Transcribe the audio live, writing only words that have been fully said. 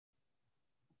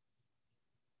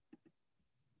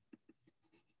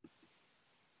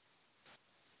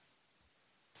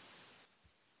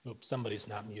Oops, somebody's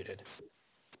not muted.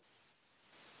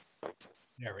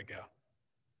 There we go.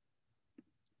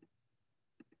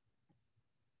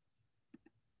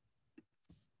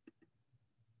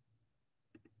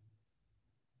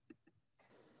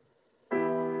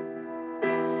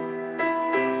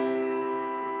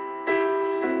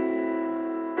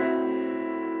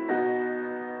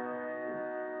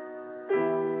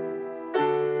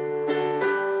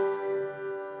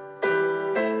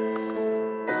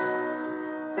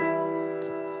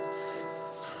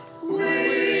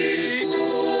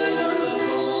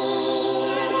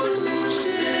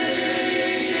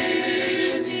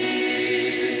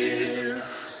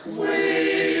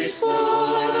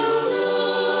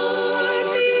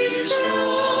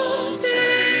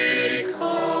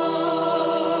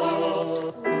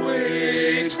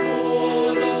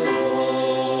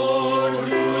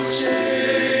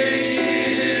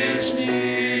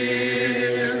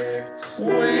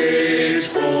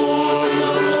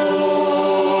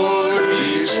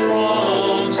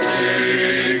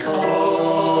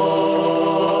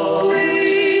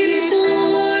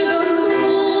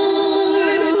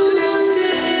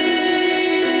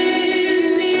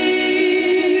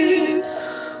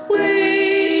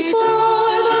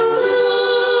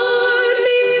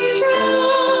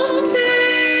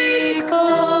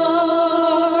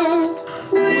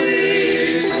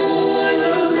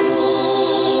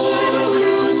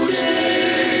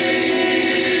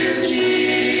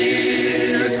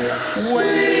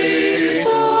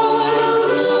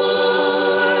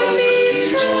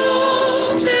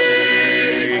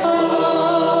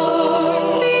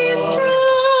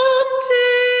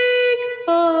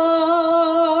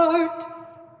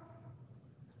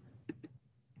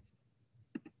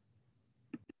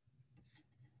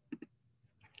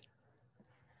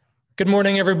 Good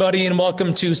morning, everybody, and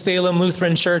welcome to Salem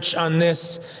Lutheran Church on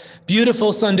this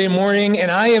beautiful Sunday morning. And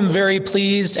I am very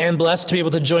pleased and blessed to be able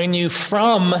to join you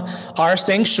from our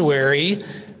sanctuary.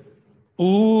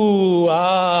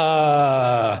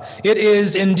 It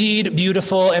is indeed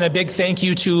beautiful, and a big thank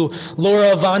you to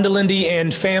Laura Vondelinde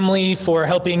and family for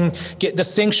helping get the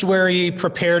sanctuary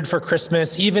prepared for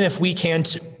Christmas. Even if we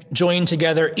can't join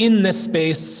together in this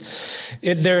space,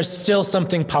 there's still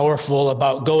something powerful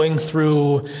about going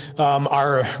through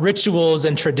our rituals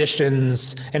and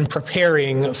traditions and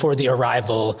preparing for the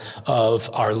arrival of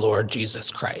our Lord Jesus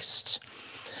Christ.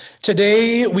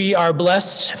 Today, we are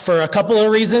blessed for a couple of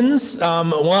reasons.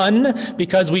 One,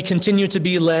 because we continue to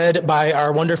be led by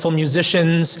our wonderful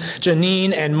musicians,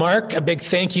 Janine and Mark. A big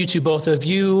thank you to both of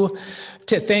you.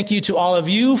 Thank you to all of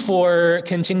you for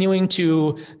continuing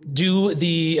to do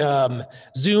the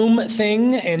Zoom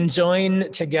thing and join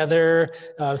together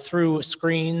through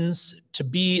screens to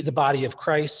be the body of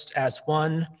Christ as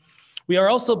one. We are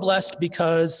also blessed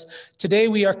because today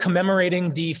we are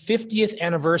commemorating the 50th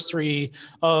anniversary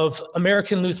of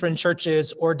American Lutheran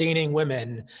churches ordaining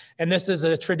women. And this is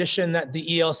a tradition that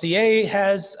the ELCA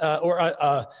has,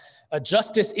 a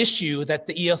justice issue that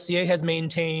the ELCA has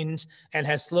maintained and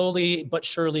has slowly but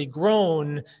surely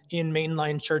grown in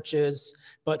mainline churches.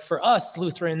 But for us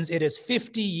Lutherans, it is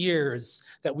 50 years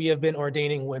that we have been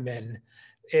ordaining women.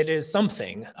 It is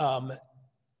something.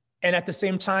 And at the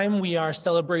same time, we are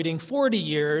celebrating 40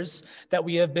 years that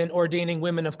we have been ordaining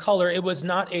women of color. It was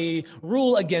not a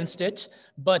rule against it,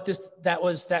 but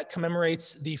that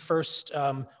commemorates the first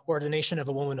ordination of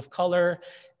a woman of color.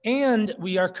 And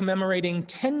we are commemorating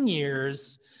 10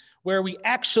 years where we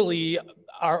actually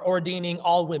are ordaining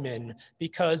all women,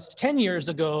 because 10 years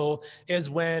ago is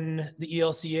when the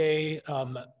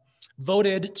ELCA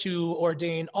voted to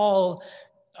ordain all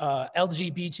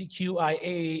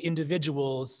LGBTQIA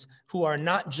individuals who are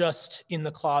not just in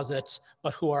the closet,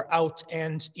 but who are out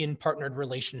and in partnered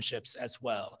relationships as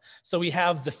well. So we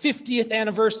have the 50th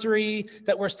anniversary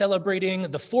that we're celebrating,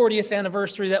 the 40th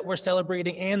anniversary that we're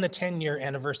celebrating, and the 10-year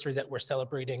anniversary that we're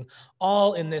celebrating,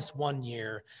 all in this 1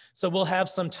 year. So we'll have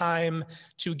some time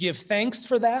to give thanks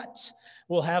for that.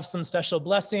 We'll have some special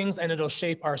blessings, and it'll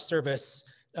shape our service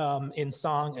in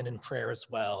song and in prayer as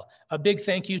well. A big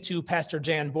thank you to Pastor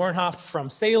Jan Bornhoff from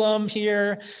Salem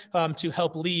here to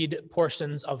help lead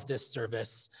portions of this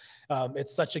service.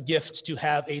 It's such a gift to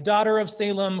have a daughter of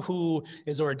Salem who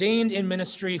is ordained in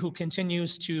ministry, who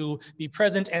continues to be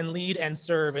present and lead and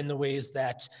serve in the ways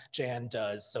that Jan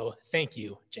does. So thank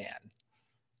you, Jan.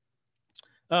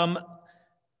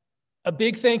 A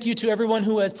big thank you to everyone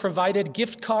who has provided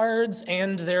gift cards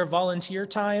and their volunteer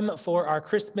time for our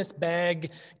Christmas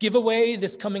bag giveaway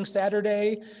this coming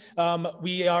Saturday.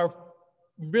 We are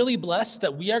really blessed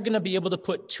that we are going to be able to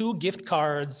put 2 gift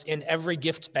cards in every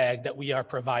gift bag that we are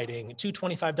providing, 2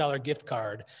 $25 gift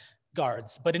card.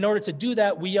 guards. But in order to do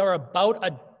that, we are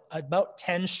about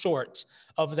 10 short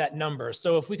of that number.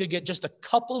 So if we could get just a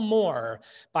couple more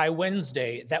by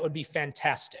Wednesday, that would be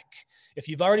fantastic. If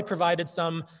you've already provided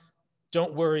some,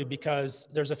 don't worry, because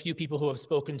there's a few people who have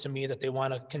spoken to me that they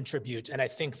want to contribute, and I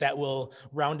think that will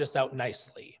round us out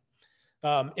nicely.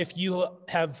 If you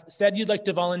have said you'd like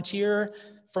to volunteer,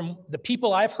 from the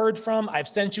people I've heard from, I've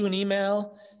sent you an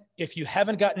email. If you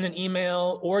haven't gotten an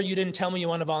email or you didn't tell me you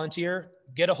want to volunteer,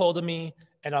 get a hold of me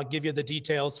and I'll give you the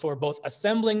details for both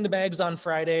assembling the bags on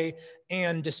Friday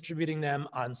and distributing them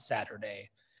on Saturday.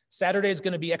 Saturday is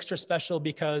going to be extra special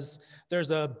because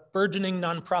there's a burgeoning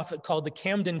nonprofit called the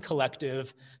Camden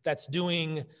Collective that's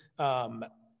doing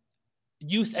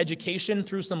youth education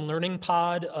through some learning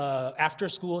pod after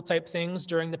school type things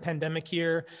during the pandemic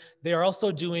year. They are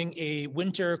also doing a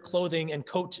winter clothing and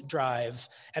coat drive,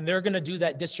 and they're going to do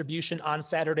that distribution on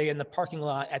Saturday in the parking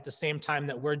lot at the same time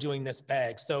that we're doing this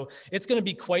bag. So it's going to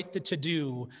be quite the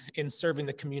to-do in serving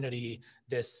the community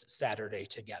this Saturday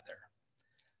together.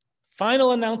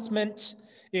 Final announcement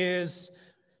is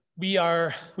we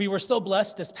were so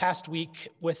blessed this past week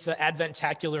with the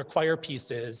Adventacular choir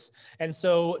pieces. And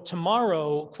so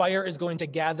tomorrow, choir is going to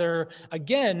gather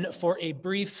again for a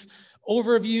brief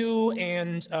overview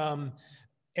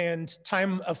and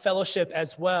time of fellowship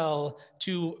as well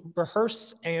to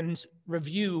rehearse and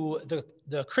review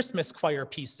the Christmas choir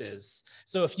pieces.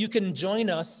 So if you can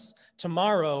join us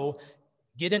tomorrow,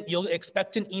 you'll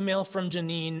expect an email from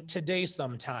Janine today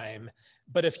sometime.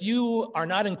 But if you are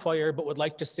not in choir but would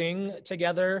like to sing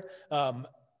together,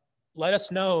 let us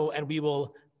know, and we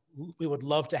would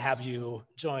love to have you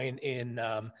join in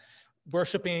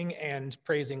worshiping and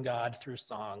praising God through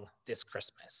song this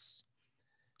Christmas.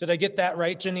 Did I get that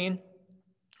right, Janine?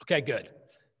 Okay, good.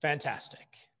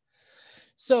 Fantastic.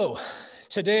 So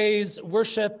today's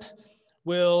worship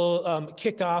will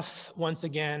kick off once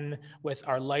again with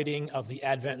our lighting of the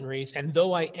Advent wreath. And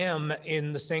though I am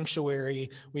in the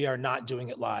sanctuary, we are not doing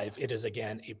it live. It is,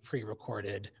 again, a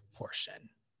pre-recorded portion.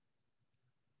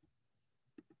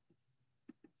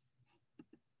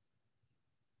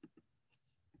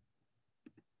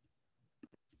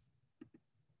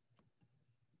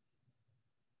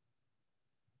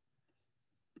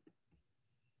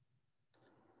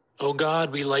 O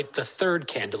God, we light the third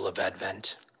candle of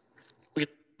Advent. We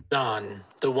light on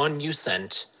the one you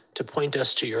sent to point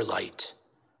us to your light.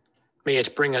 May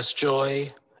it bring us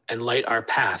joy and light our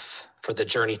path for the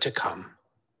journey to come.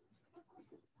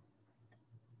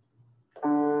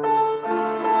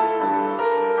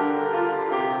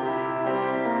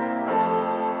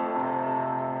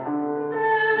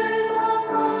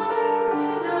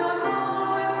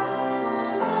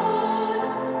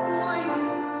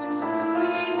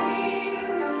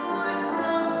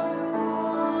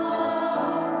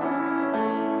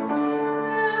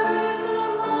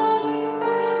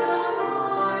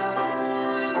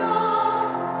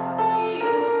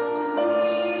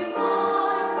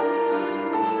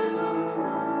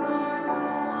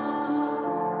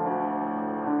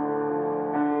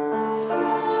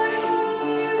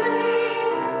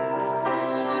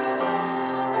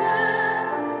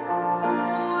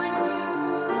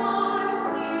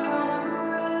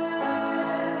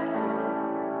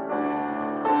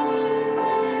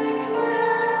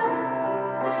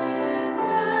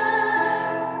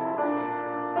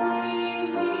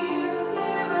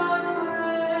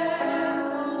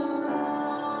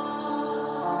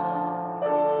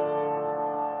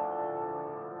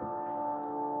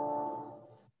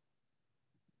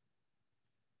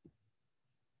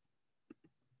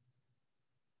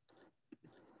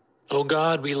 O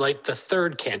God, we light the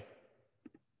third candle.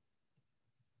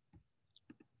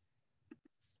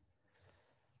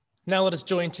 Now let us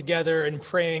join together in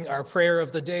praying our prayer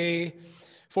of the day.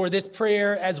 For this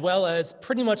prayer, as well as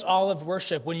pretty much all of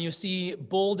worship, when you see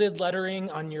bolded lettering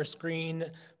on your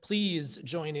screen, please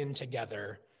join in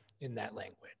together in that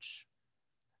language.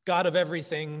 God of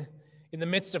everything, in the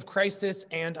midst of crisis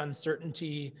and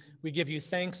uncertainty, we give you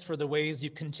thanks for the ways you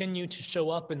continue to show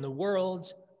up in the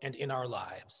world and in our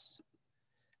lives.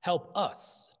 Help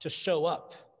us to show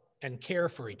up and care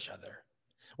for each other,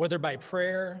 whether by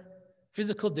prayer,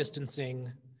 physical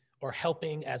distancing, or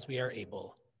helping as we are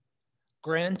able.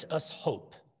 Grant us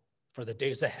hope for the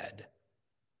days ahead.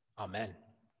 Amen.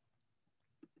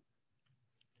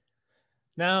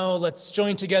 Now let's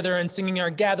join together in singing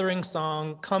our gathering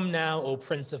song, Come Now, O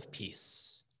Prince of Peace.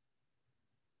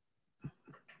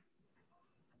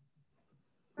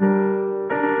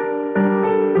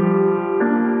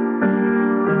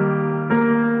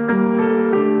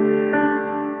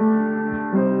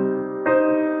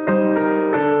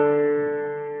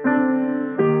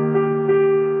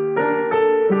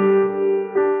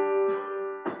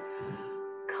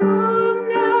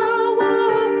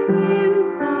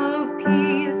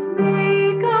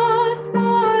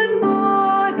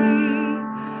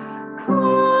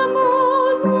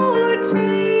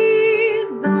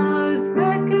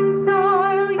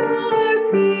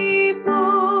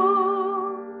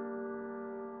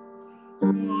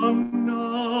 Come now,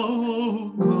 O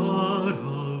God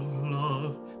of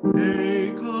love,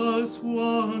 make us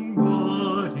one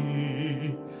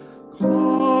body.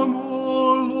 Come,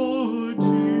 O Lord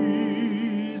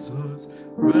Jesus,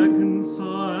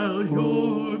 reconcile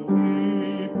your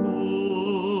people.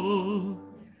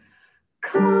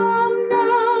 Come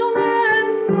now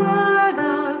and set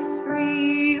us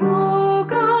free, O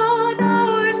God,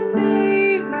 our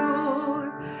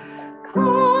Savior.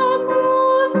 Come,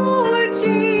 O Lord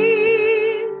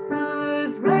Jesus,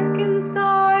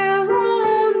 reconcile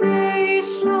all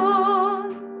nations.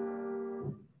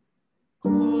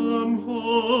 Come,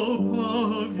 hope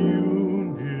of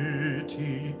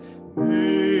unity,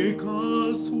 make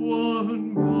us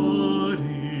one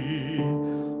body.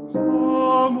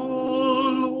 Come, O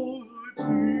Lord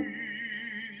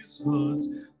Jesus,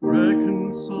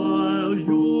 reconcile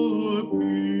your people.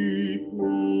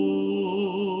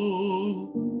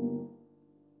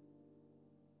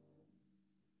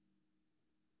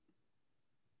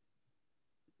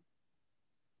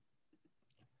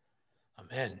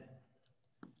 Amen.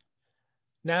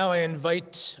 Now I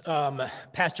invite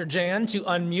Pastor Jan to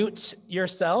unmute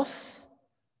yourself.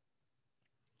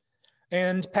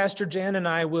 And Pastor Jan and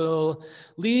I will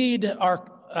lead all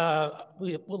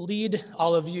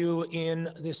of you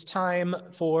in this time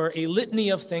for a litany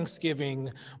of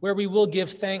thanksgiving, where we will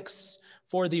give thanks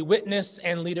for the witness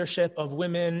and leadership of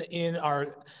women in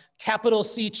our capital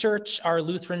C church, our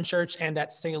Lutheran church, and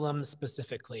at Salem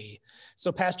specifically.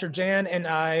 So Pastor Jan and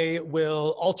I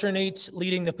will alternate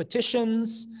leading the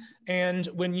petitions. And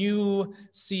when you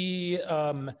see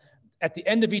at the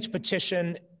end of each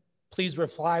petition, please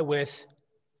reply with,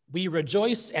 "We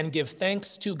rejoice and give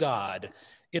thanks to God."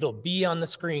 It'll be on the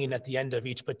screen at the end of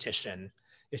each petition.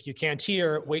 If you can't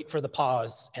hear, wait for the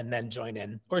pause and then join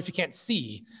in. Or if you can't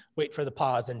see, wait for the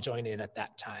pause and join in at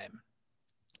that time.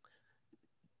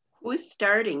 Who's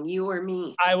starting, you or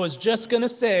me? I was just gonna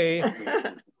say,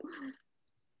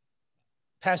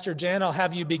 Pastor Jan, I'll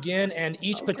have you begin, and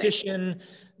each petition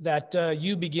that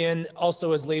you begin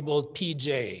also is labeled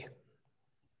PJ.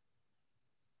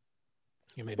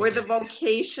 For the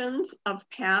vocations of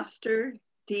pastor,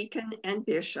 deacon, and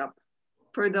bishop,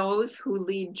 for those who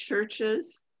lead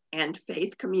churches and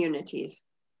faith communities,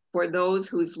 for those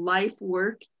whose life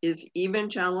work is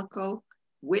evangelical,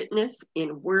 witness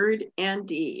in word and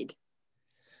deed.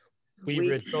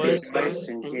 We rejoice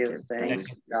and give thanks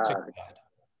to God.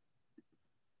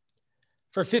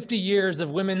 For 50 years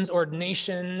of women's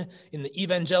ordination in the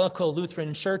Evangelical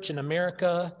Lutheran Church in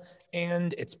America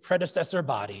and its predecessor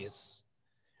bodies,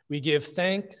 we give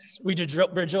thanks, we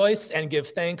rejoice and give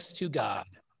thanks to God.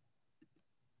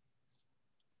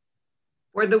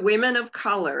 For the women of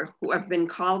color who have been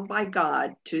called by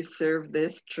God to serve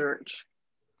this church,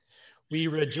 we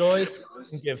rejoice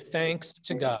and give thanks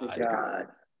to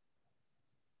God.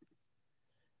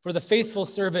 For the faithful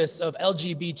service of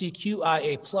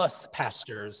LGBTQIA+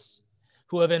 pastors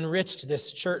who have enriched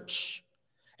this church,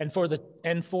 and for the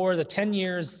 10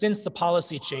 years since the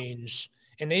policy change,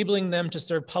 enabling them to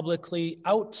serve publicly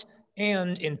out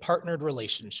and in partnered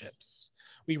relationships.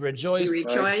 We rejoice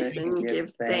and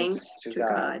give thanks to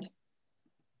God.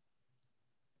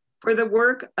 For the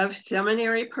work of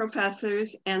seminary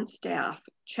professors and staff,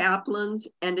 chaplains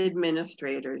and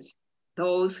administrators,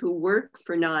 those who work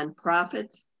for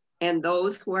nonprofits, and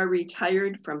those who are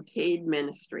retired from paid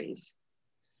ministries.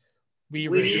 We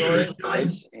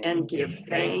rejoice and give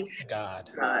thanks to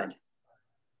God.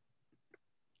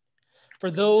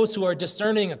 For those who are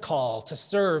discerning a call to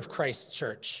serve Christ's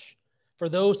church, for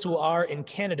those who are in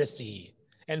candidacy,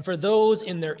 and for those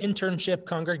in their internship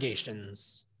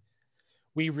congregations,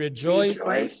 we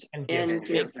rejoice and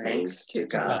give thanks to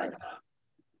God.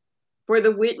 For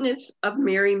the witness of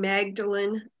Mary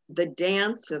Magdalene, the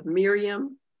dance of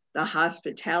Miriam, the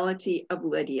hospitality of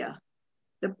Lydia,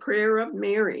 the prayer of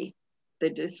Mary, the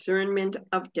discernment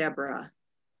of Deborah,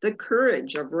 the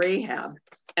courage of Rahab,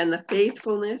 and the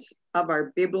faithfulness of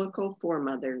our biblical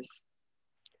foremothers.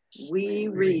 We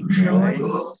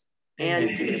rejoice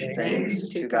and give thanks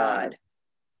to God.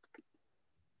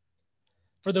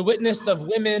 For the witness of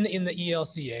women in the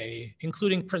ELCA,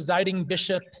 including presiding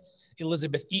Bishop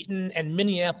Elizabeth Eaton and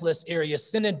Minneapolis Area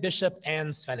Synod Bishop Ann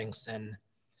Svenningsson,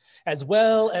 as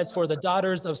well as for the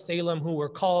daughters of Salem who were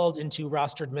called into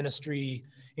rostered ministry,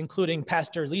 including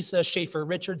Pastor Lisa Schaefer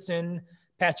Richardson,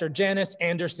 Pastor Janice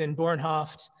Anderson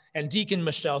Bornhoft, and Deacon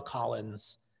Michelle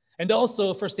Collins, and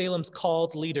also for Salem's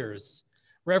called leaders,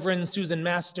 Reverend Susan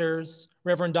Masters,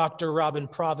 Reverend Dr. Robin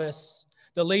Provis,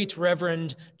 the late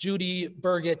Reverend Judy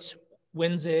Birgit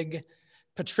Winzig,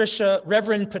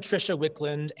 Reverend Patricia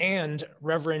Wickland and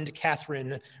Reverend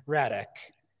Catherine Raddick.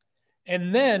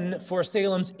 And then for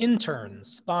Salem's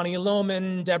interns, Bonnie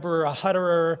Lohman, Deborah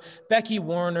Hutterer, Becky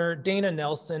Warner, Dana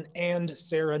Nelson, and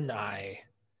Sarah Nye.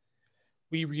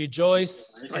 We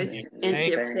rejoice and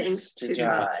give thanks to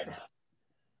God.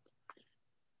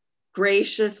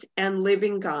 Gracious and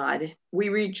living God, we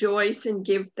rejoice and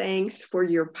give thanks for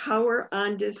your power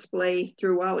on display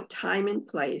throughout time and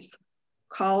place,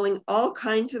 calling all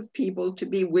kinds of people to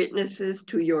be witnesses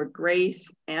to your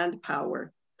grace and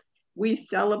power. We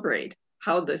celebrate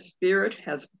how the Spirit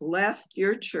has blessed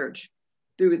your church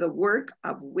through the work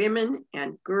of women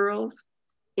and girls,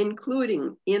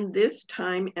 including in this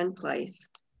time and place.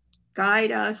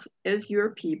 Guide us as your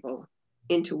people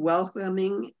into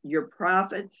welcoming your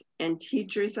prophets and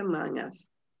teachers among us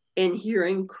and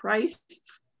hearing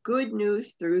Christ's good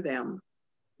news through them.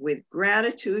 With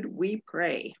gratitude, we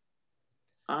pray.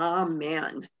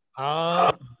 Amen.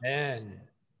 Amen.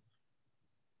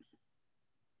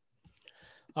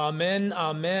 Amen,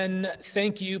 amen.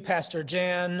 Thank you, Pastor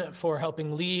Jan, for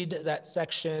helping lead that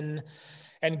section.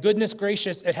 And goodness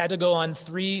gracious, it had to go on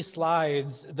 3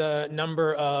 slides, the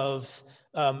number of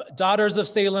daughters of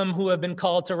Salem who have been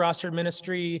called to rostered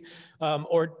ministry,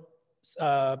 or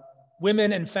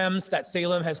women and femmes that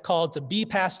Salem has called to be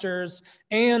pastors,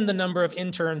 and the number of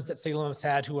interns that Salem has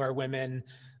had who are women.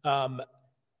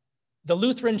 The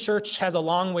Lutheran Church has a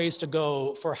long ways to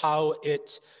go for how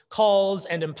it calls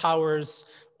and empowers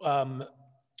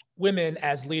women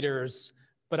as leaders,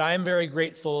 but I am very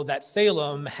grateful that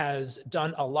Salem has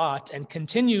done a lot and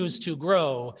continues to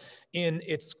grow in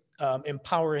its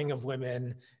empowering of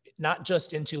women, not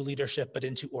just into leadership, but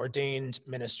into ordained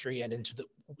ministry and into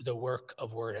the work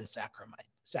of word and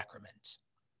sacrament.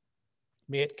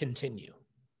 May it continue.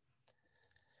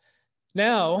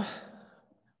 Now,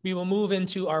 we will move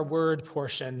into our word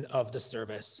portion of the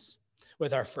service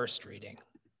with our first reading.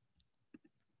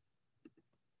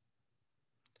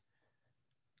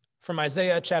 From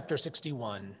Isaiah chapter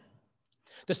 61.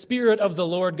 The Spirit of the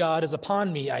Lord God is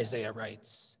upon me, Isaiah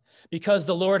writes, because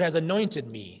the Lord has anointed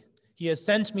me. He has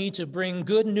sent me to bring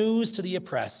good news to the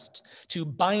oppressed, to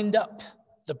bind up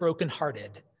the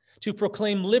brokenhearted, to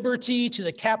proclaim liberty to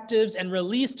the captives and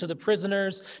release to the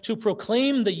prisoners, to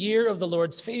proclaim the year of the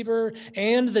Lord's favor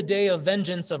and the day of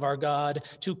vengeance of our God,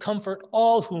 to comfort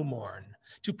all who mourn,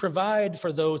 to provide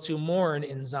for those who mourn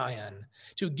in Zion,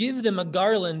 to give them a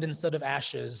garland instead of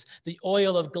ashes, the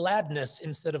oil of gladness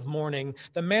instead of mourning,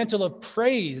 the mantle of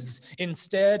praise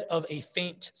instead of a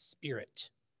faint spirit.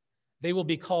 They will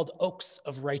be called oaks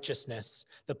of righteousness,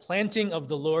 the planting of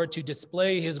the Lord to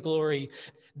display his glory.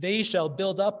 They shall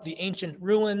build up the ancient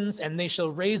ruins, and they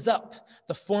shall raise up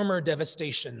the former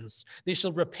devastations. They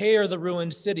shall repair the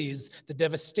ruined cities, the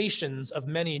devastations of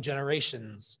many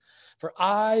generations. For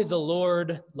I, the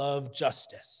Lord, love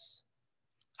justice.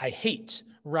 I hate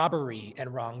robbery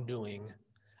and wrongdoing.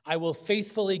 I will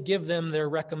faithfully give them their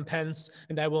recompense,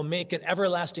 and I will make an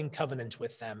everlasting covenant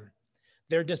with them.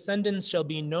 Their descendants shall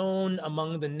be known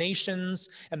among the nations,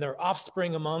 and their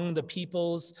offspring among the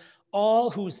peoples. All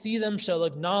who see them shall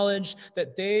acknowledge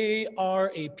that they are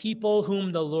a people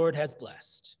whom the Lord has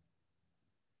blessed.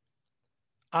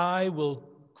 I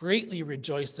will greatly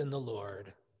rejoice in the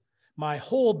Lord. My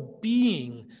whole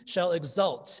being shall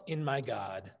exult in my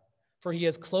God. For he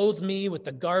has clothed me with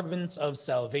the garments of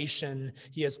salvation.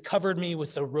 He has covered me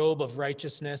with the robe of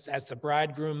righteousness, as the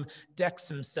bridegroom decks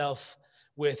himself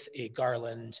with a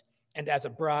garland, and as a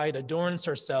bride adorns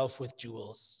herself with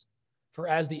jewels. For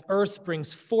as the earth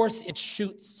brings forth its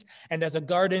shoots, and as a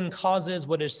garden causes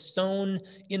what is sown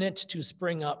in it to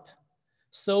spring up,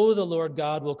 so the Lord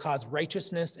God will cause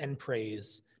righteousness and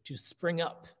praise to spring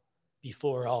up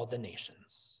before all the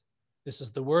nations. This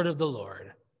is the word of the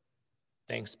Lord.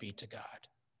 Thanks be to God.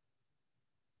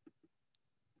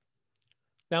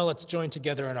 Now let's join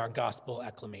together in our gospel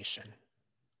acclamation.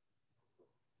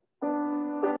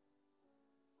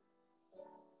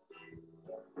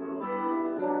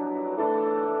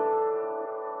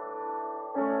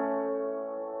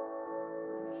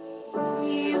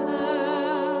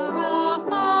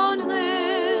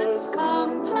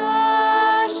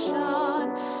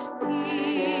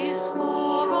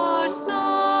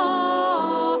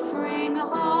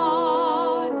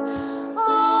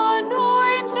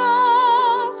 Anoint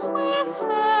us with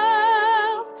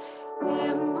health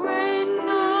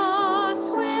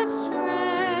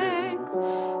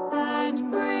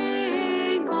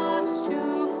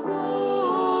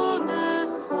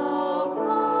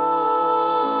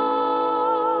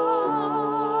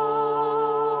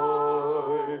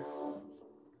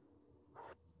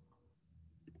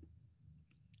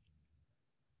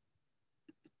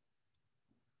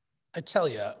I tell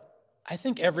you, I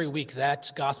think every week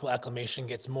that gospel acclamation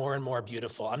gets more and more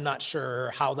beautiful. I'm not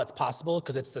sure how that's possible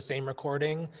because it's the same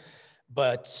recording,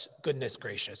 but goodness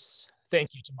gracious. Thank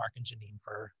you to Mark and Janine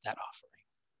for that offering.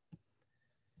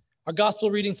 Our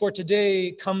gospel reading for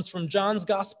today comes from John's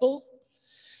gospel.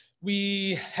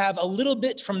 We have a little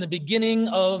bit from the beginning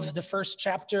of the first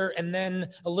chapter and then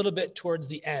a little bit towards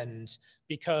the end,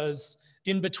 because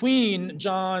in between,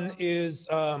 John is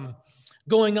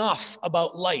going off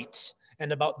about light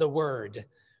and about the word.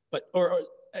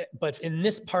 But in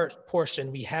this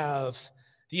portion, we have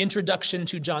the introduction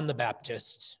to John the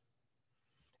Baptist,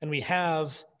 and we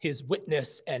have his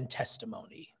witness and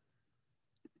testimony.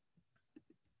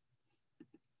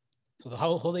 So the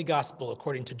Holy Gospel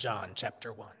according to John,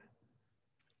 chapter 1.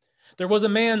 There was a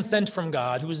man sent from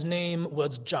God whose name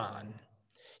was John.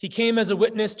 He came as a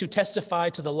witness to testify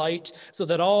to the light so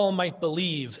that all might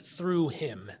believe through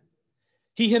him.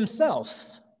 He himself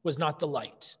was not the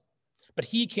light, but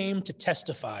he came to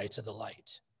testify to the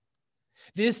light.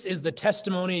 This is the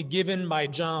testimony given by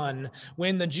John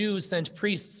when the Jews sent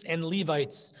priests and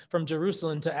Levites from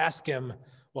Jerusalem to ask him,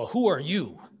 "Well, who are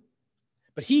you?"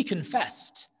 But he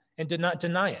confessed and did not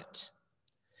deny it,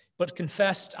 but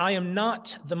confessed, "I am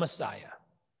not the Messiah."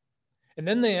 And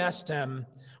then they asked him,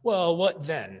 "Well, what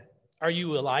then? Are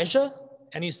you Elijah?"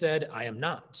 And he said, "I am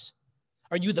not."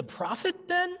 "Are you the prophet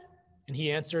then?" And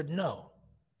he answered, "No."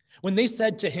 When they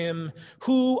said to him,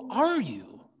 "Who are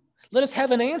you? Let us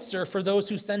have an answer for those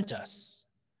who sent us.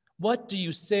 What do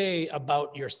you say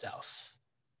about yourself?"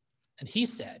 And he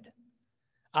said,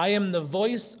 "I am the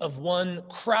voice of one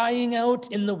crying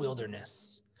out in the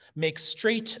wilderness, 'Make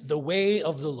straight the way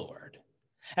of the Lord,'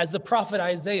 as the prophet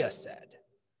Isaiah said."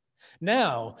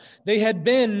 Now they had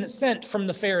been sent from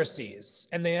the Pharisees,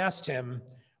 and they asked him,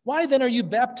 "Why then are you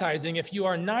baptizing if you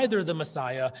are neither the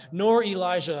Messiah, nor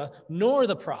Elijah, nor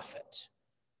the prophet?"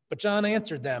 But John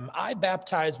answered them, "I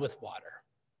baptize with water.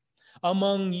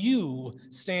 Among you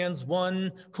stands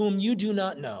one whom you do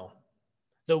not know,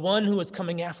 the one who is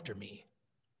coming after me.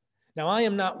 Now I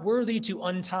am not worthy to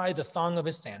untie the thong of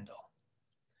his sandal."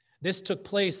 This took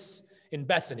place in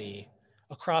Bethany,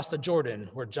 across the Jordan,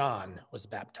 where John was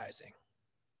baptizing.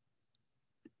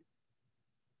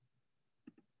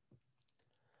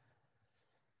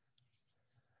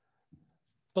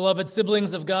 Beloved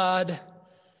siblings of God,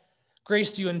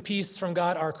 grace to you and peace from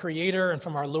God, our Creator, and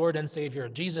from our Lord and Savior,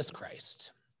 Jesus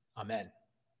Christ. Amen.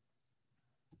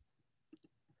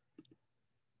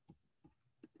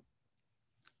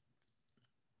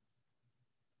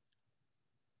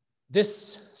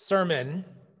 This sermon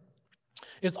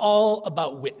is all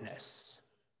about witness.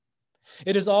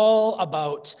 It is all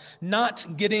about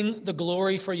not getting the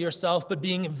glory for yourself, but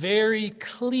being very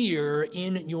clear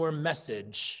in your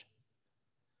message.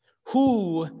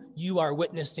 Who you are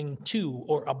witnessing to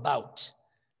or about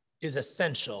is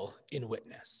essential in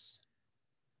witness.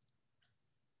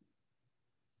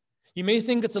 You may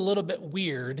think it's a little bit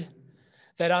weird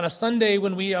that on a Sunday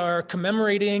when we are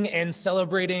commemorating and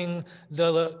celebrating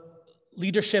the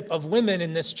leadership of women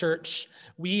in this church,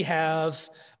 we have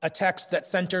a text that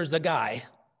centers a guy.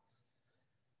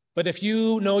 But if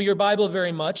you know your Bible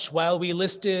very much, while we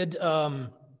listed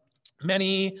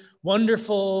many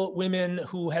wonderful women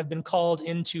who have been called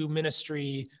into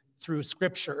ministry through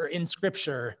Scripture or in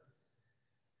Scripture,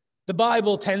 the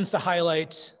Bible tends to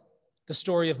highlight the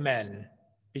story of men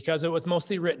because it was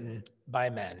mostly written by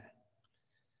men.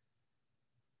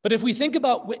 But if we think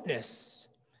about witness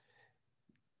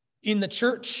in the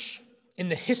church, in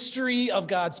the history of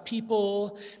God's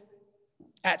people,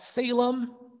 at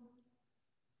Salem,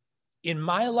 in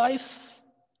my life,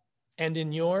 and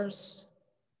in yours,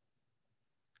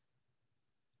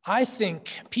 I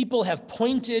think people have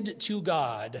pointed to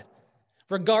God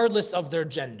regardless of their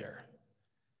gender,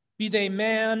 be they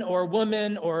man or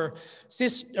woman or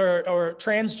cis or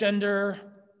transgender.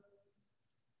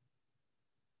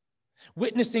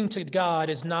 Witnessing to God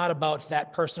is not about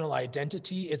that personal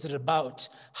identity. It's about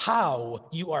how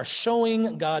you are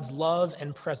showing God's love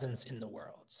and presence in the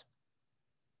world.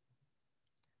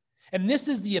 And this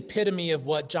is the epitome of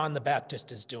what John the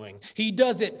Baptist is doing. He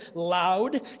does it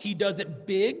loud, he does it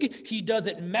big, he does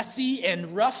it messy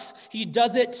and rough, he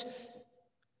does it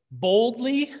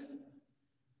boldly,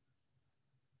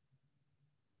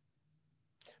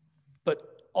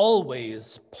 but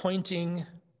always pointing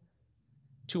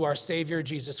to our Savior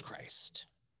Jesus Christ,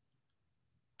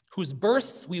 whose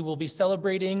birth we will be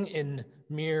celebrating in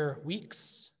mere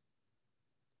weeks,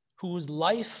 whose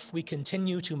life we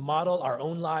continue to model our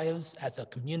own lives as a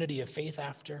community of faith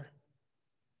after,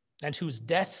 and whose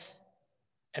death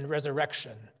and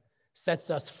resurrection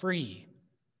sets us free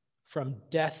from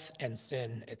death and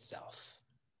sin itself.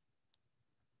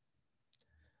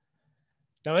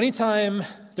 Now, anytime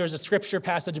there's a scripture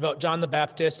passage about John the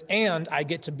Baptist and I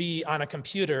get to be on a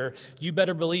computer, you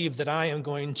better believe that I am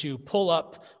going to pull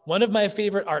up one of my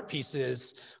favorite art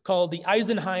pieces called the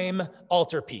Eisenheim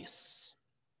altarpiece.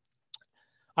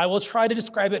 I will try to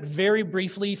describe it very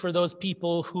briefly for those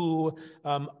people who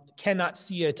cannot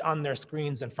see it on their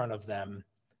screens in front of them.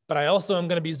 But I also am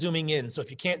going to be zooming in, so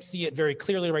if you can't see it very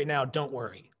clearly right now, don't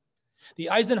worry. The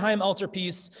Eisenheim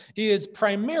altarpiece is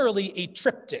primarily a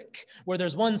triptych where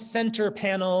there's one center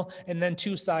panel and then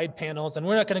two side panels, and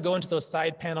we're not going to go into those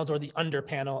side panels or the under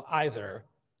panel either.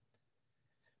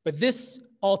 But this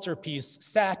altarpiece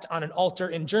sat on an altar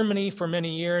in Germany for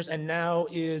many years and now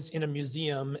is in a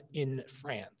museum in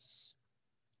France.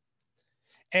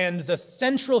 And the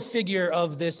central figure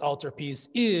of this altarpiece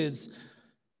is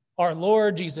our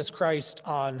Lord Jesus Christ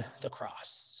on the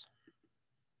cross.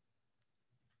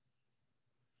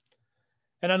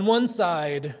 And on one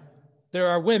side, there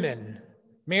are women,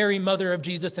 Mary, mother of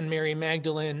Jesus, and Mary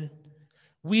Magdalene,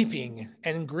 weeping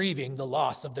and grieving the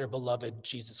loss of their beloved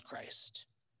Jesus Christ.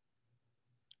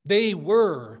 They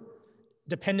were,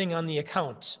 depending on the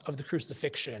account of the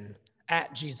crucifixion,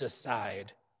 at Jesus'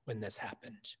 side when this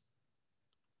happened.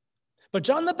 But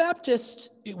John the Baptist,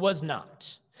 it was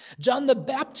not. John the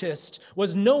Baptist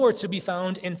was nowhere to be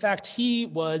found. In fact, he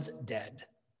was dead.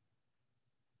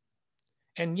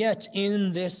 And yet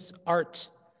in this art,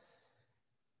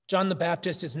 John the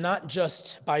Baptist is not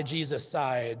just by Jesus'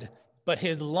 side, but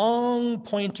his long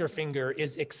pointer finger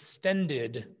is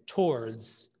extended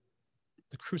towards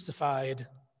the crucified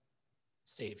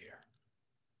Savior.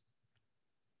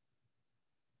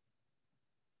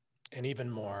 And even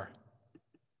more,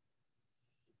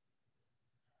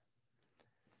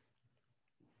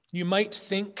 you might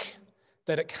think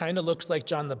that it kind of looks like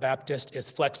John the Baptist is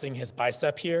flexing his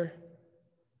bicep here.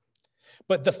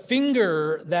 But the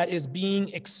finger that is being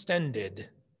extended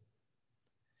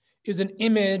is an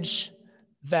image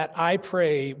that I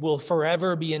pray will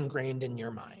forever be ingrained in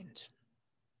your mind.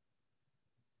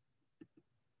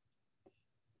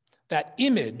 That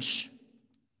image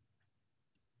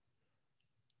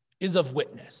is of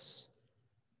witness.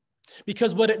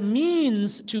 Because what it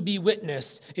means to be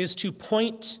witness is to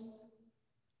point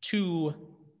to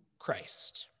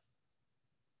Christ.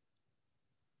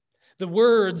 The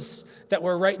words that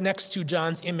were right next to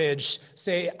John's image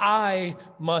say, I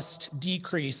must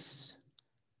decrease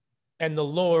and the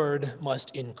Lord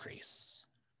must increase.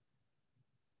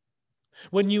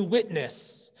 When you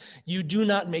witness, you do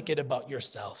not make it about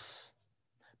yourself,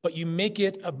 but you make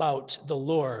it about the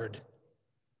Lord,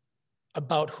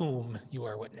 about whom you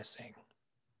are witnessing.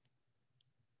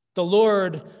 The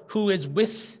Lord who is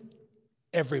with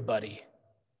everybody,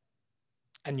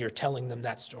 and you're telling them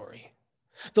that story.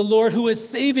 The Lord who is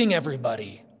saving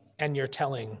everybody, and you're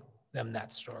telling them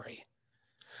that story.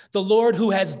 The Lord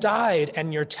who has died,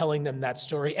 and you're telling them that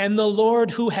story. And the Lord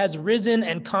who has risen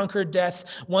and conquered death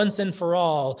once and for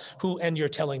all, and you're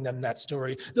telling them that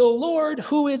story. The Lord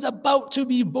who is about to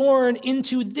be born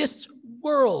into this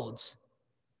world,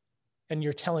 and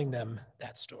you're telling them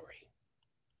that story.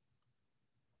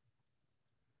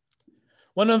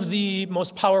 One of the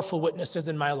most powerful witnesses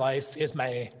in my life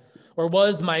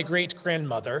was my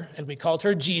great-grandmother, and we called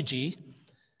her Gigi.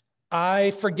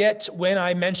 I forget when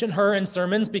I mention her in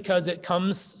sermons because it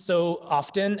comes so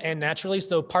often and naturally,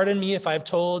 so pardon me if I've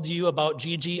told you about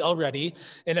Gigi already,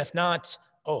 and if not,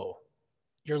 oh,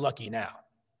 you're lucky now.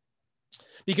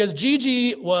 Because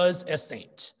Gigi was a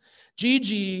saint.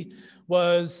 Gigi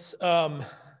was,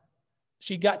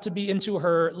 she got to be into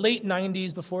her late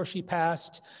 90s before she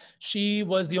passed. She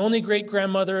was the only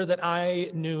great-grandmother that I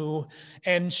knew,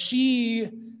 and she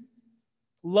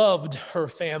loved her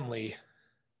family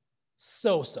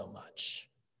so much.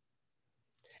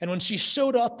 And when she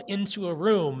showed up into a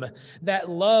room, that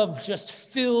love just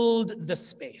filled the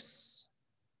space.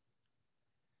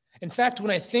 In fact, when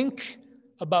I think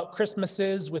about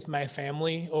Christmases with my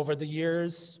family over the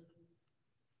years,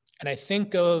 and I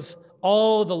think of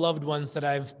all the loved ones that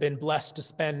I've been blessed to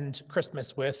spend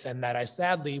Christmas with and that I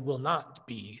sadly will not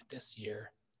be this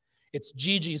year, it's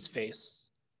Gigi's face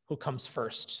who comes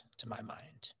first to my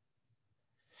mind.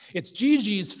 It's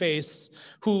Gigi's face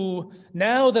who,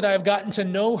 now that I've gotten to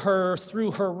know her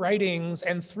through her writings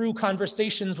and through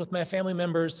conversations with my family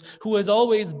members, who has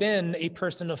always been a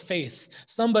person of faith,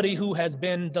 somebody who has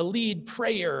been the lead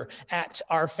prayer at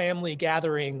our family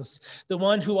gatherings, the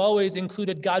one who always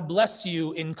included God bless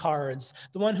you in cards,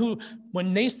 the one who,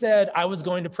 when they said I was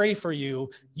going to pray for you,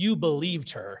 you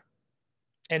believed her,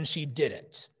 and she did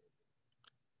it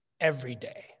every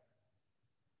day.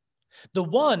 The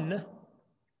one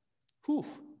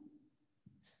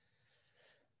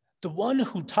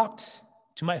who talked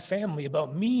to my family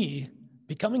about me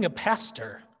becoming a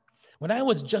pastor when I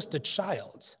was just a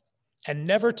child and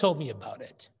never told me about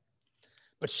it.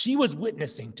 But she was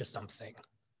witnessing to something,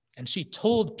 and she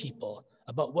told people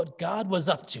about what God was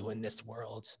up to in this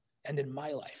world and in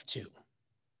my life too.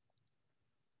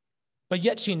 But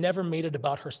yet she never made it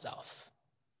about herself.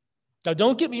 Now,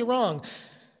 don't get me wrong.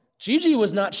 Gigi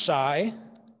was not shy.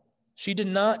 She did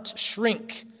not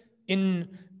shrink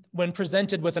when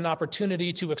presented with an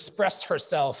opportunity to express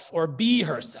herself or be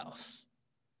herself.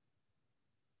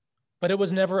 But it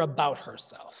was never about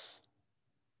herself.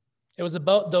 It was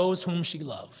about those whom she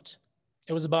loved.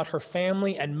 It was about her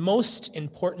family, and most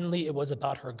importantly, it was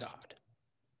about her God.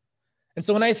 And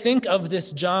so when I think of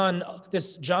this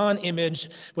John image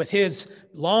with his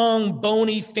long,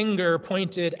 bony finger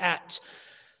pointed at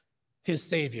his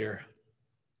Savior,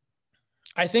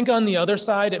 I think on the other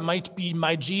side, it might be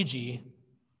my Gigi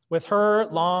with her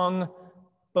long,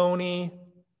 bony,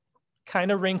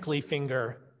 kind of wrinkly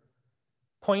finger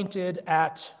pointed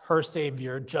at her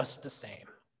Savior just the same.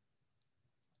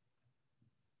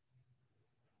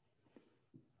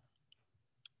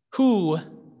 Who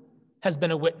has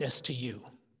been a witness to you?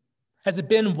 Has it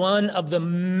been one of the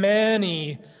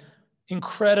many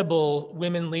incredible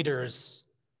women leaders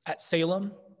at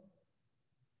Salem?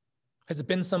 Has it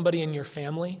been somebody in your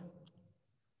family?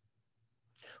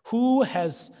 Who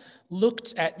has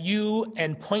looked at you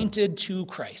and pointed to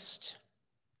Christ?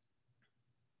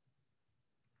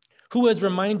 Who has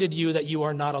reminded you that you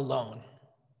are not alone?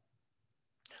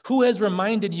 Who has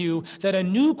reminded you that a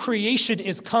new creation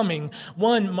is coming,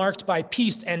 one marked by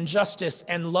peace and justice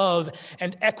and love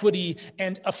and equity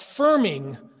and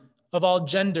affirming of all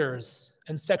genders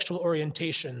and sexual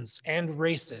orientations and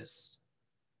races?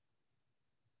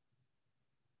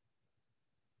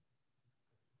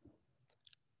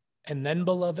 And then,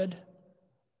 beloved,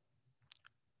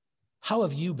 how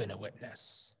have you been a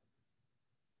witness?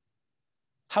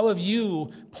 How have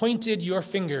you pointed your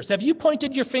fingers? Have you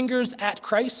pointed your fingers at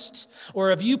Christ, or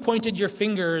have you pointed your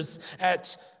fingers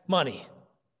at money,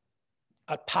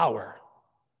 at power,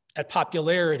 at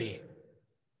popularity,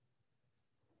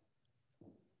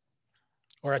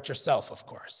 or at yourself, of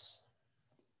course?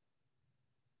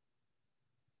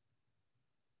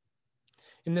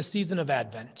 In this season of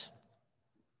Advent,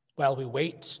 while we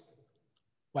wait,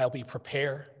 while we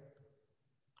prepare,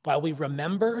 while we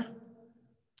remember,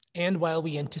 and while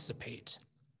we anticipate,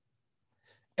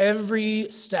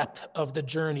 every step of the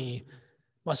journey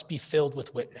must be filled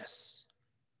with witness.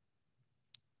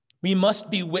 We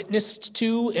must be witnessed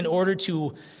to in order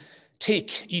to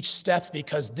take each step,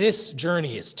 because this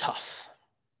journey is tough.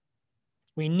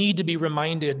 We need to be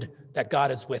reminded that God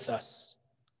is with us,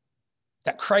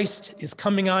 that Christ is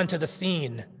coming onto the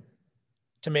scene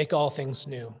to make all things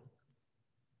new.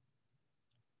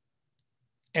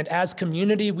 And as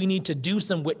community, we need to do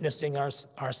some witnessing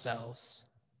ourselves.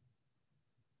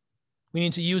 We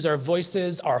need to use our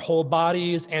voices, our whole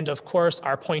bodies, and of course,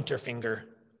 our pointer finger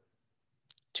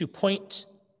to point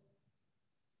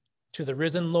to the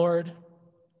risen Lord,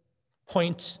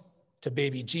 point to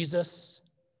baby Jesus,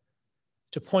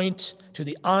 to point to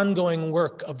the ongoing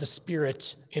work of the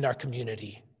Spirit in our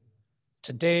community,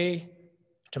 today,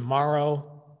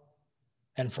 tomorrow,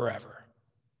 and forever.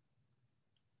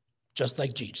 Just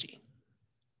like Gigi.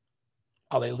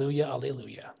 Alleluia,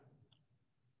 alleluia.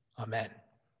 Amen.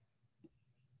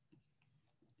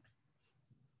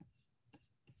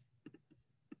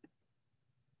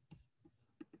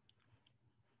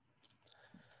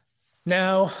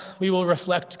 Now we will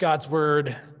reflect God's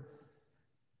word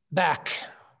back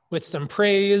with some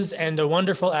praise and a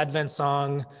wonderful Advent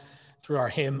song through our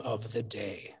hymn of the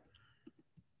day.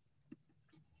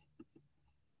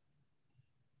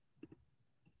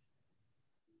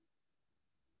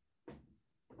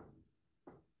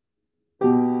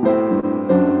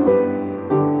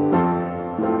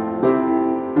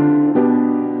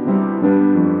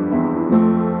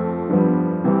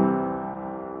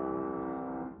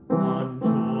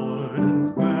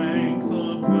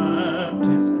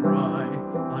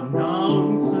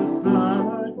 Announces that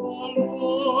the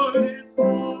Lord is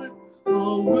good.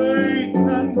 Awake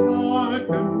and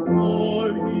hearken,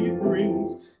 for he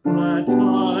brings glad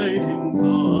tidings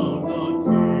of the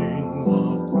King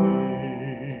of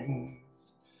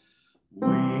Kings.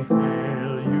 We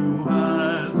hail you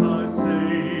as our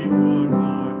Savior,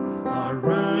 Lord, our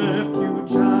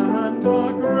refuge and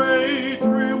our great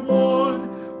reward.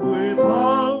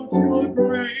 Without your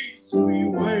grace we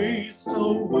waste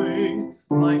away,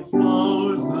 like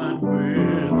flowers that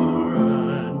wither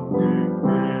and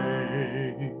decay.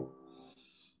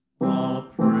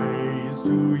 Praise to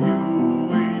you,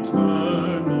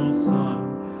 eternal Son,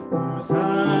 whose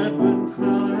advent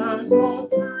has all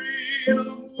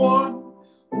freedom won,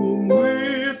 whom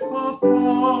with the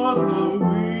Father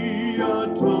we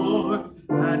adore,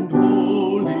 and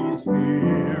Holy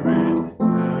Spirit evermore.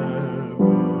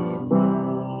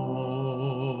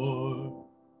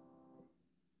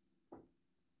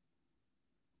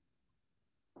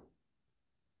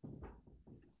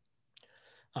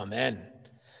 Amen.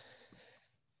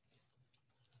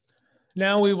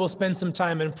 Now we will spend some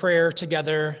time in prayer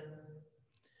together.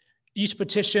 Each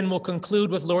petition will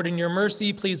conclude with, Lord, in your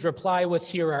mercy, please reply with,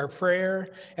 hear our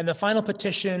prayer. And the final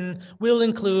petition will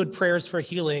include prayers for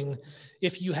healing.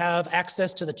 If you have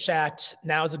access to the chat,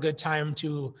 now is a good time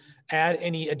to add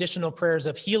any additional prayers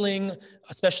of healing,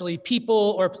 especially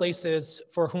people or places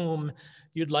for whom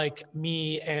you'd like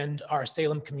me and our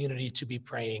Salem community to be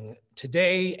praying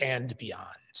today and beyond.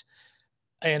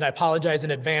 And I apologize in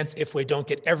advance if we don't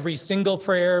get every single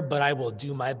prayer, but I will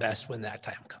do my best when that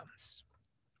time comes.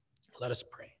 Let us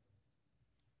pray.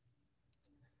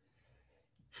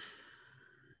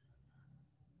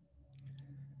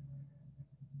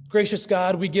 Gracious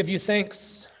God, we give you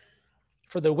thanks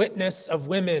for the witness of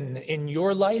women in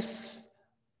your life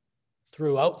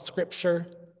throughout Scripture,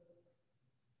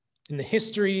 in the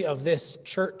history of this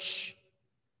church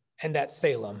and at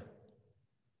Salem.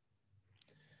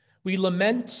 We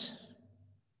lament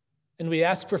and we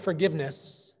ask for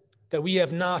forgiveness that we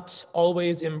have not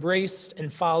always embraced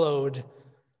and followed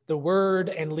the word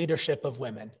and leadership of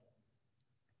women.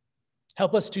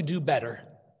 Help us to do better.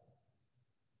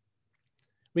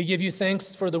 We give you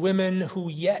thanks for the women who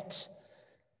yet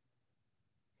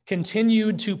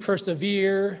continued to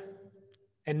persevere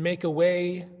and make a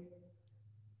way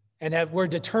and were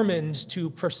determined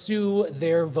to pursue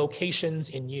their vocations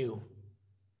in you.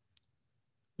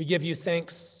 We give you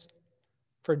thanks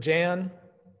for Jan.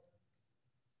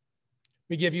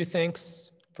 We give you thanks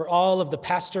for all of the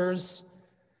pastors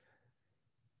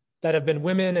that have been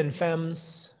women and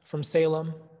femmes from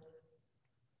Salem.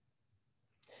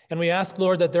 And we ask,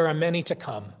 Lord, that there are many to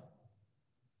come,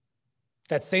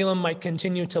 that Salem might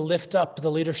continue to lift up the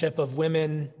leadership of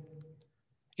women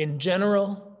in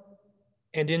general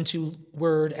and into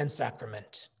word and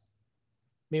sacrament.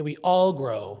 May we all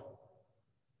grow,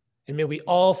 and may we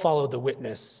all follow the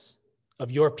witness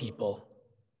of your people,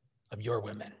 of your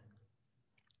women.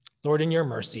 Lord, in your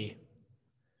mercy,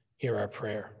 hear our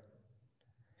prayer.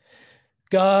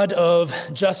 God of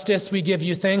justice, we give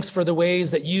you thanks for the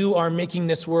ways that you are making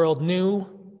this world new.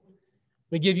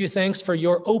 We give you thanks for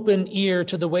your open ear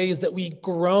to the ways that we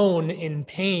groan in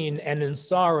pain and in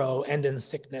sorrow and in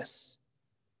sickness.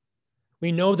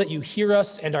 We know that you hear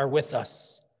us and are with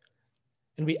us.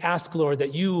 And we ask, Lord,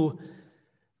 that you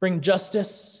bring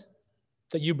justice,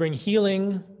 that you bring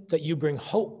healing, that you bring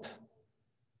hope,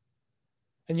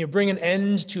 and you bring an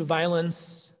end to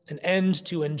violence, an end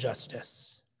to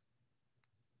injustice.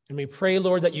 And we pray,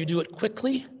 Lord, that you do it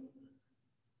quickly.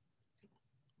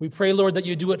 We pray, Lord, that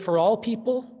you do it for all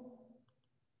people,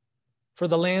 for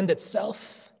the land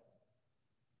itself.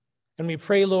 And we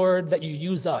pray, Lord, that you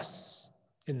use us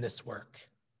in this work.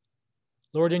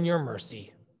 Lord, in your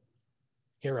mercy,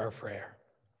 hear our prayer.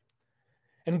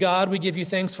 And God, we give you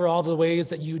thanks for all the ways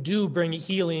that you do bring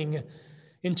healing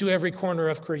into every corner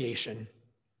of creation.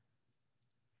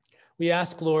 We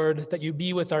ask, Lord, that you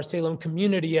be with our Salem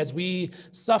community as we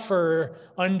suffer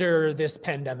under this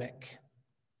pandemic.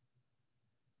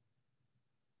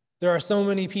 There are so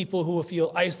many people who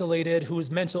feel isolated, whose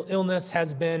mental illness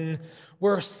has been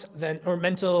worse than, or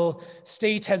mental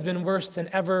state has been worse than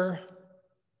ever.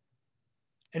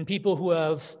 And people who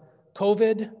have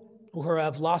COVID, who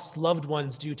have lost loved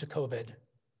ones due to COVID.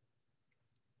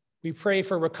 We pray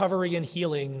for recovery and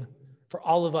healing for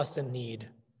all of us in need.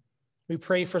 We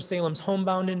pray for Salem's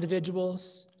homebound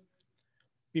individuals.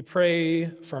 We pray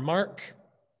for Mark.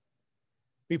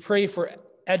 We pray for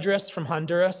Edris from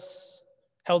Honduras,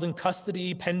 held in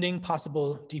custody pending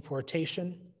possible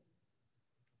deportation.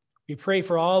 We pray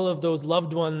for all of those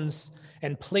loved ones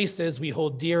and places we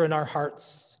hold dear in our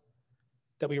hearts,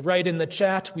 that we write in the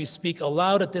chat, we speak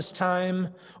aloud at this time,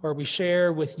 or we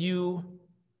share with you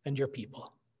and your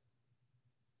people.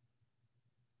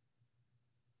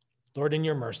 Lord, in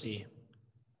your mercy,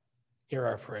 hear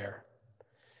our prayer.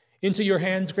 Into your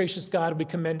hands, gracious God, we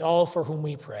commend all for whom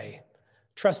we pray,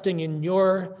 trusting in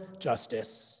your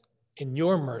justice, in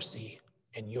your mercy,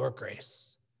 and your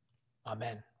grace.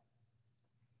 Amen.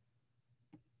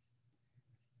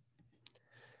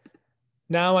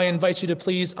 Now I invite you to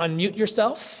please unmute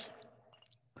yourself.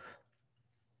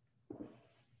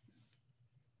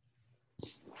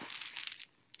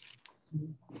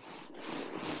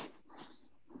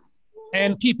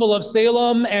 And people of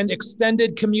Salem and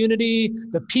extended community,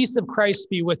 the peace of Christ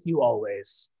be with you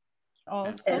always.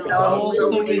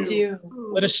 Also with you.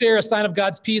 Let us share a sign of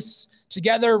God's peace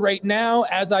together right now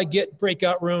as I get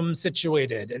breakout rooms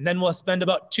situated. And then we'll spend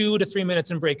about 2 to 3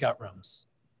 minutes in breakout rooms.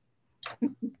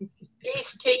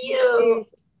 Peace to you.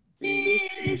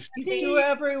 Peace to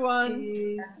everyone.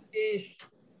 Peace.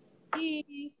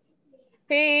 Peace.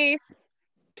 Peace.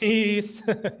 Peace.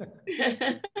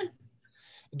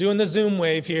 Doing the Zoom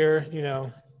wave here, you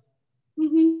know.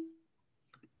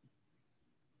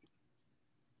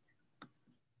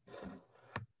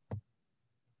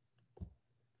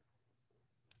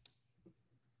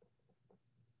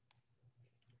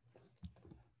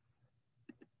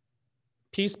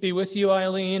 Peace be with you,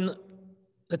 Eileen.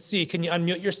 Let's see, can you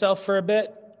unmute yourself for a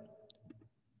bit?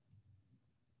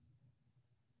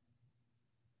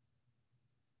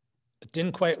 It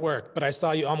didn't quite work, but I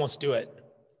saw you almost do it.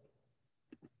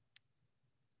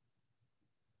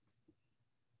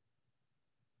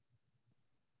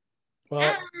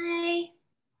 Well, Hi.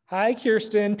 hi,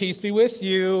 Kirsten. Peace be with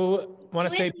you. Want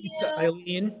to say peace to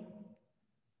Eileen?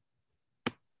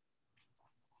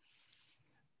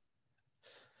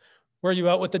 Were you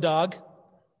out with the dog?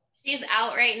 She's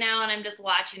out right now and I'm just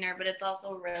watching her, but it's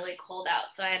also really cold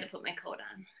out, so I had to put my coat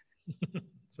on.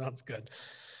 Sounds good.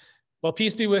 Well,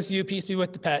 peace be with you. Peace be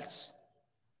with the pets.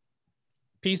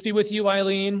 Peace be with you,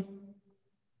 Eileen,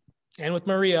 and with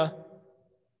Maria.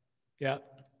 Yeah.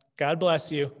 God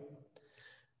bless you.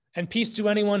 And peace to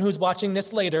anyone who's watching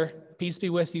this later. Peace be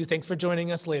with you. Thanks for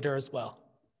joining us later as well.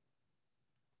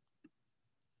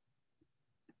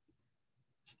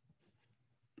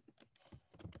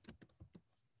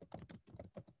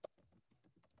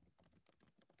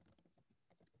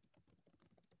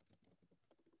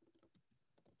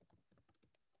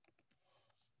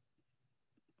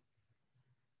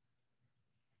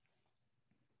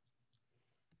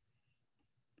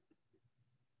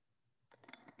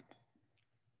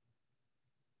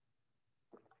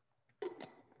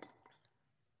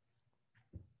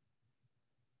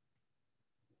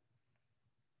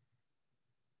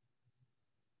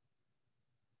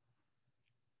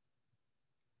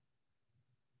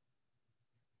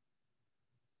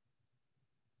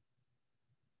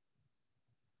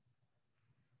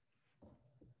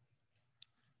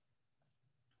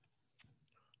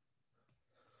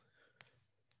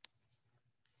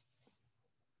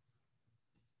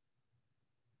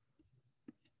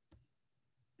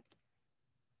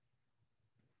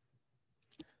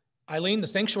 Eileen, the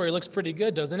sanctuary looks pretty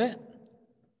good, doesn't it?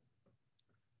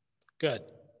 Good.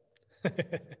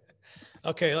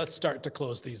 Okay, let's start to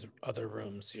close these other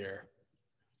rooms here.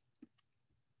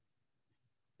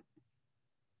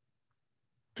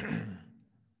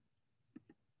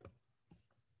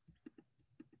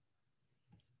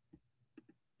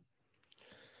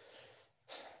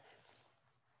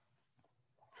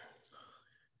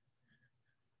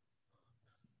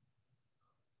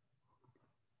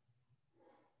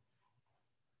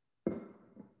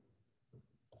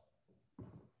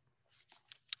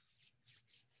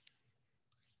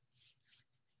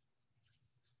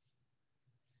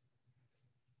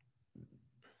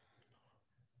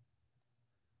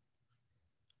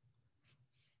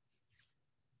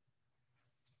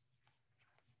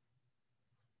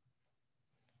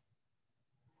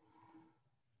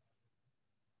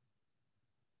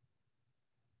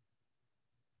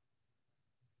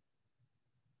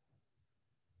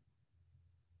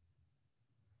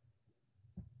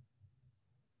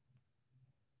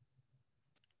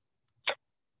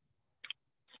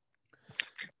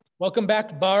 Welcome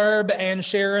back, Barb and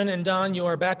Sharon and Don. You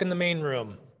are back in the main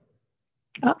room.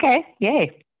 Okay,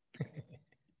 yay.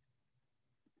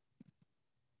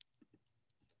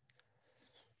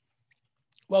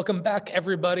 Welcome back,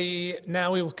 everybody.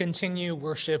 Now we will continue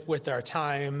worship with our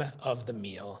time of the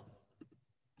meal.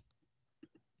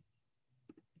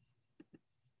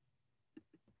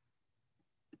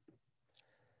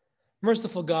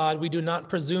 Merciful God, we do not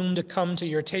presume to come to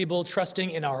your table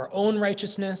trusting in our own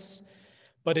righteousness,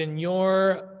 but in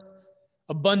your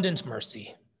abundant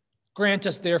mercy. Grant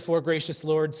us, therefore, gracious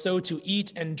Lord, so to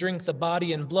eat and drink the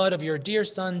body and blood of your dear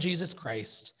Son, Jesus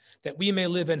Christ, that we may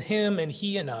live in him and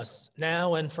he in us,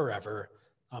 now and forever.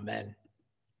 Amen.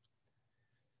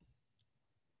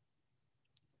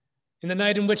 In the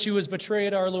night in which he was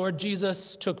betrayed, our Lord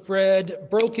Jesus took bread,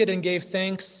 broke it, and gave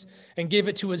thanks, and gave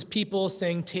it to his people,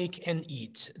 saying, "Take and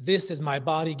eat. This is my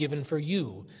body given for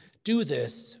you. Do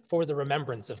this for the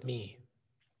remembrance of me."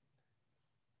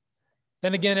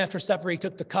 Then again, after supper, he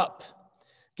took the cup,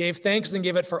 gave thanks, and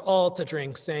gave it for all to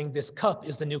drink, saying, "This cup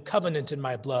is the new covenant in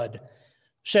my blood.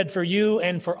 shed for you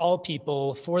and for all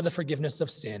people for the forgiveness of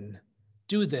sin.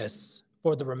 Do this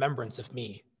for the remembrance of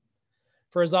me.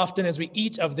 For as often as we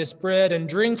eat of this bread and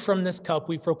drink from this cup,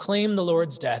 we proclaim the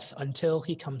Lord's death until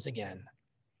he comes again.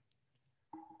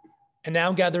 And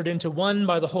now gathered into one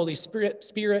by the Holy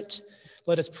Spirit,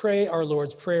 let us pray our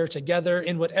Lord's Prayer together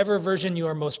in whatever version you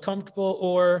are most comfortable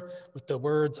or with the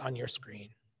words on your screen.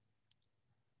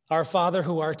 Our Father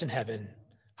who art in heaven,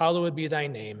 hallowed be thy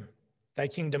name. Thy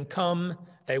kingdom come,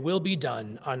 thy will be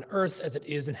done on earth as it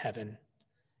is in heaven.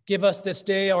 Give us this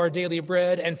day our daily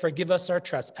bread and forgive us our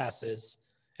trespasses,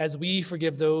 as we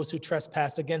forgive those who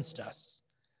trespass against us.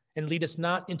 And lead us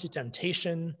not into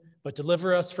temptation, but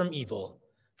deliver us from evil.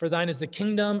 For thine is the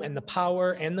kingdom and the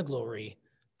power and the glory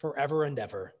forever and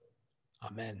ever.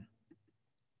 Amen.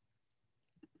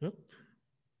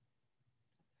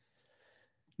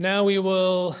 Now we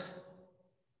will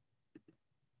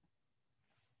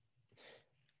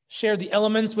share the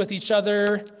elements with each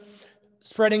other,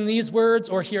 spreading these words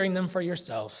or hearing them for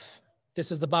yourself.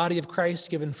 This is the body of Christ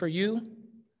given for you,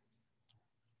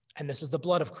 and this is the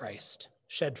blood of Christ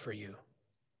shed for you.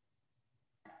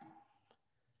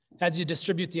 As you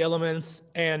distribute the elements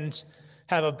and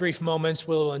have a brief moment,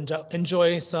 we'll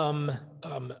enjoy some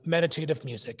meditative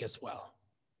music as well.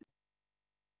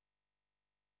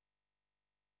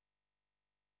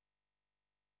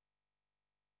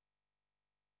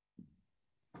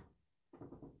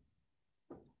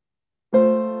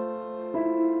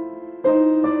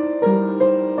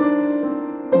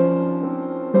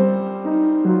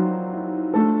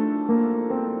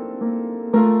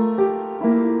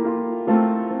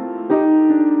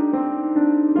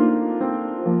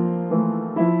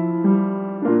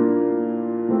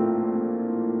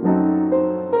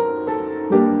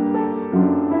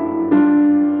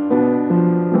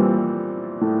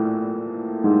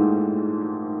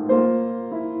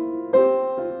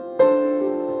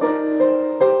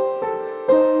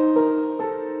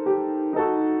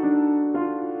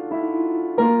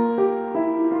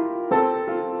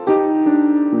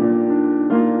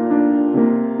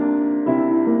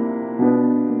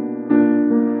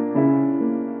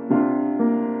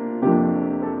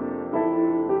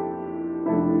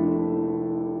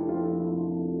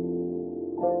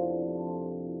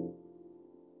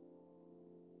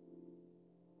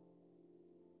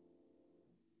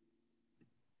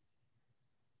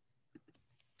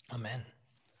 Amen.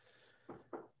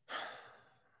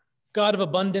 God of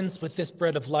abundance, with this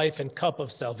bread of life and cup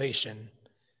of salvation,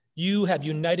 you have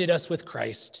united us with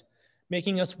Christ,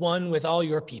 making us one with all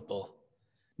your people.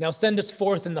 Now send us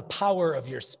forth in the power of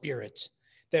your Spirit,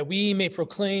 that we may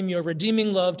proclaim your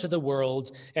redeeming love to the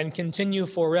world and continue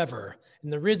forever in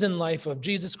the risen life of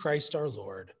Jesus Christ our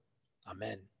Lord.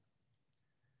 Amen.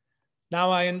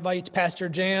 Now I invite Pastor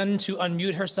Jan to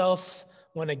unmute herself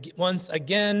once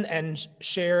again and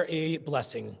share a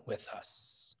blessing with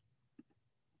us.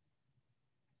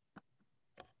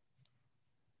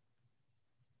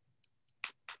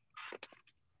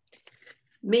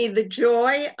 May the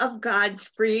joy of God's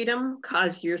freedom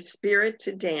cause your spirit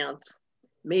to dance.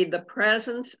 May the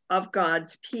presence of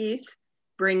God's peace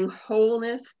bring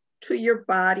wholeness to your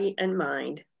body and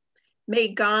mind.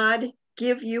 May God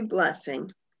give you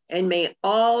blessing, and may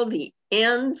all the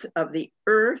ends of the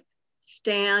earth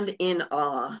stand in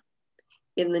awe.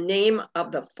 In the name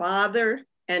of the Father,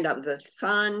 and of the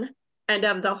Son, and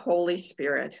of the Holy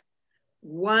Spirit,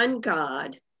 one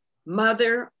God,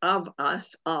 Mother of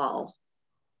us all.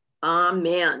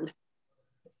 Amen.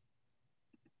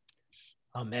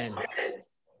 Amen.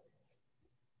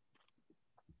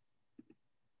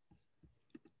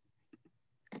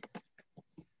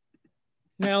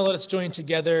 Now let us join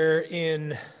together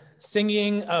in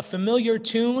singing a familiar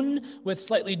tune with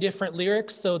slightly different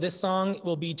lyrics. So this song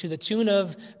will be to the tune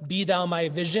of Be Thou My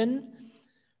Vision,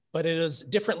 but it is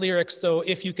different lyrics. So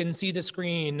if you can see the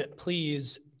screen,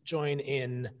 please join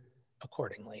in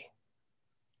accordingly.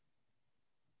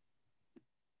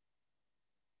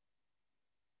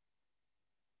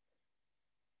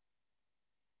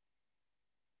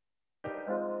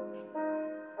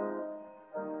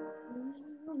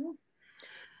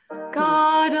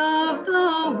 God of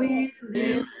the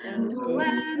willing, who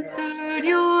answered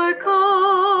your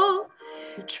call,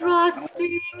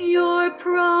 trusting your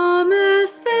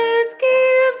promises,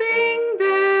 giving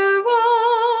their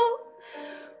all.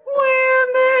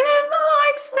 Women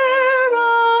like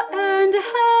Sarah and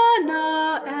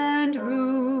Hannah and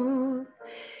Ruth,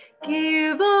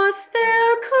 give us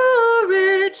their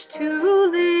courage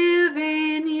to live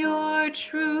in your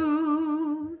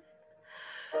truth.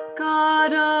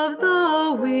 God of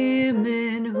the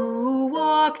women who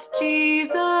walked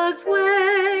Jesus'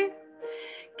 way,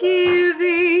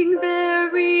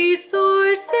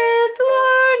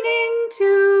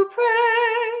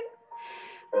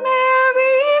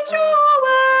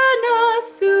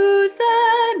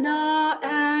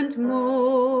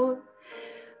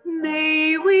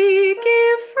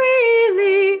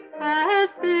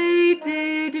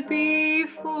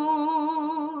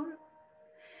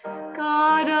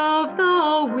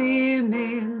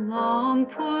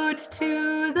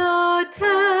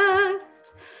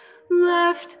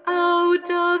 out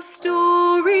of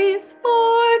stories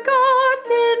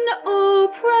forgotten,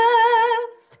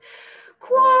 oppressed,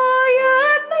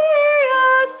 quietly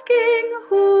asking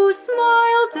who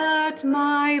smiled at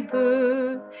my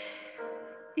birth.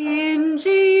 In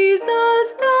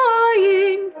Jesus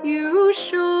dying, you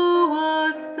show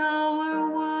us our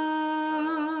worth.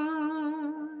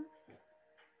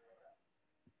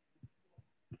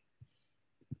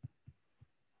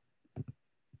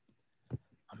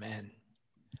 Amen.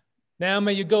 Now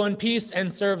may you go in peace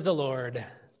and serve the Lord.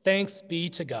 Thanks be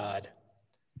to God.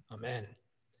 Amen.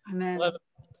 Amen.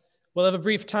 We'll have a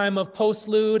brief time of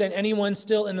postlude, and anyone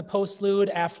still in the postlude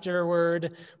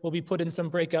afterward will be put in some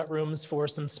breakout rooms for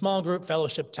some small group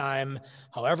fellowship time,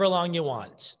 however long you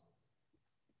want.